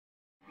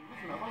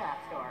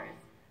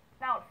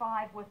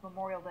5 with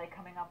Memorial Day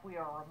coming up, we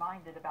are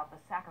reminded about the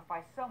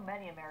sacrifice so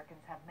many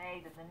Americans have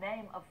made in the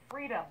name of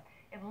freedom.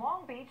 In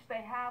Long Beach,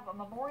 they have a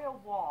memorial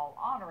wall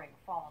honoring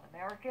fallen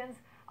Americans.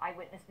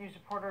 Eyewitness News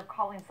reporter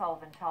Colleen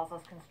Sullivan tells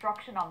us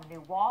construction on the new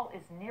wall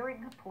is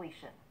nearing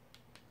completion.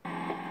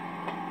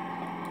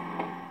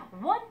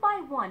 One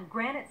by one,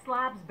 granite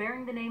slabs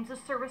bearing the names of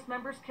service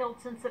members killed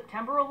since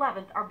September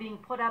 11th are being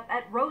put up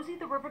at Rosie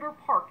the Riveter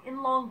Park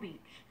in Long Beach.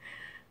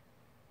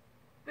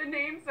 The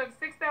names of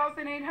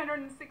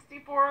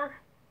 6,864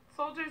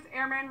 soldiers,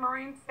 airmen,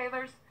 Marines,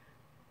 sailors,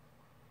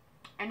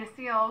 and the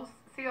SEALs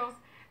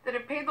that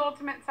have paid the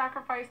ultimate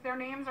sacrifice, their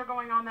names are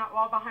going on that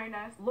wall behind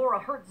us. Laura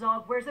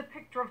Herzog wears a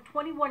picture of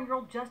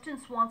 21-year-old Justin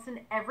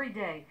Swanson every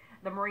day.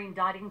 The Marine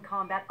died in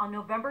combat on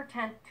November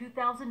 10,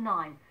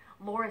 2009.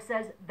 Laura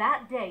says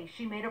that day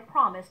she made a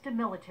promise to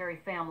military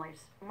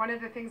families. One of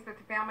the things that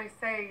the families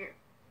say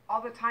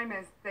all the time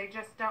is they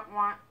just don't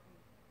want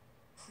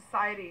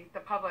society, the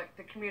public,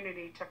 the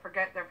community to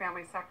forget their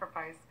family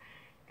sacrifice.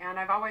 And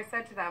I've always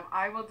said to them,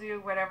 I will do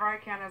whatever I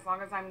can as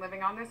long as I'm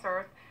living on this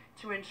earth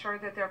to ensure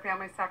that their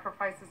family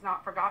sacrifice is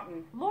not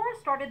forgotten. Laura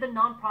started the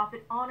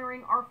nonprofit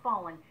Honoring Our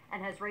Fallen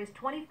and has raised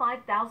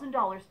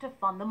 $25,000 to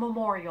fund the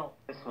memorial.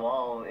 This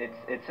wall,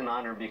 it's an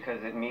honor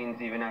because it means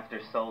even after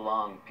so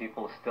long,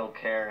 people still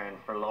care, and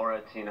for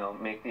Laura to,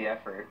 make the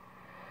effort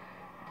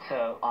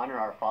to honor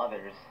our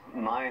fathers,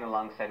 mine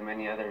alongside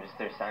many others,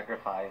 their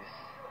sacrifice,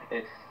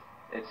 it's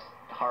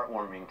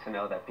heartwarming to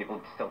know that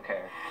people still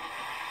care.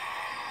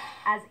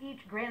 As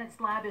each granite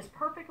slab is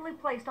perfectly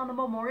placed on the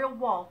memorial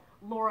wall,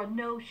 Laura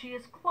knows she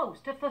is close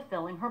to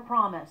fulfilling her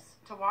promise.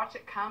 To watch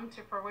it come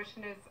to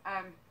fruition is,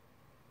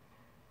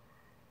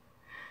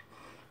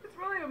 it's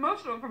really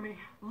emotional for me.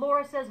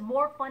 Laura says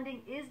more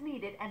funding is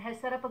needed and has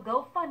set up a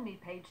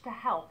GoFundMe page to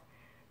help.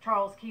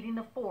 Charles Keating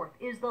IV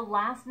is the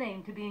last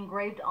name to be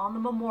engraved on the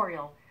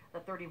memorial. The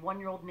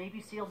 31-year-old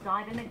Navy SEAL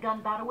died in a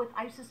gun battle with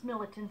ISIS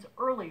militants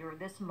earlier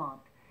this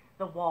month.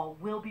 The wall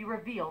will be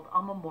revealed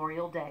on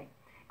Memorial Day.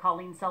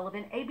 Colleen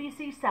Sullivan,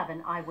 ABC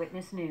 7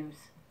 Eyewitness News.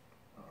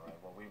 All right,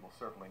 well, we will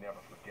certainly never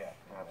forget.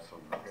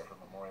 Absolutely. Prepare for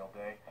Memorial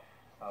Day.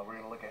 We're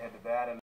going to look ahead to that.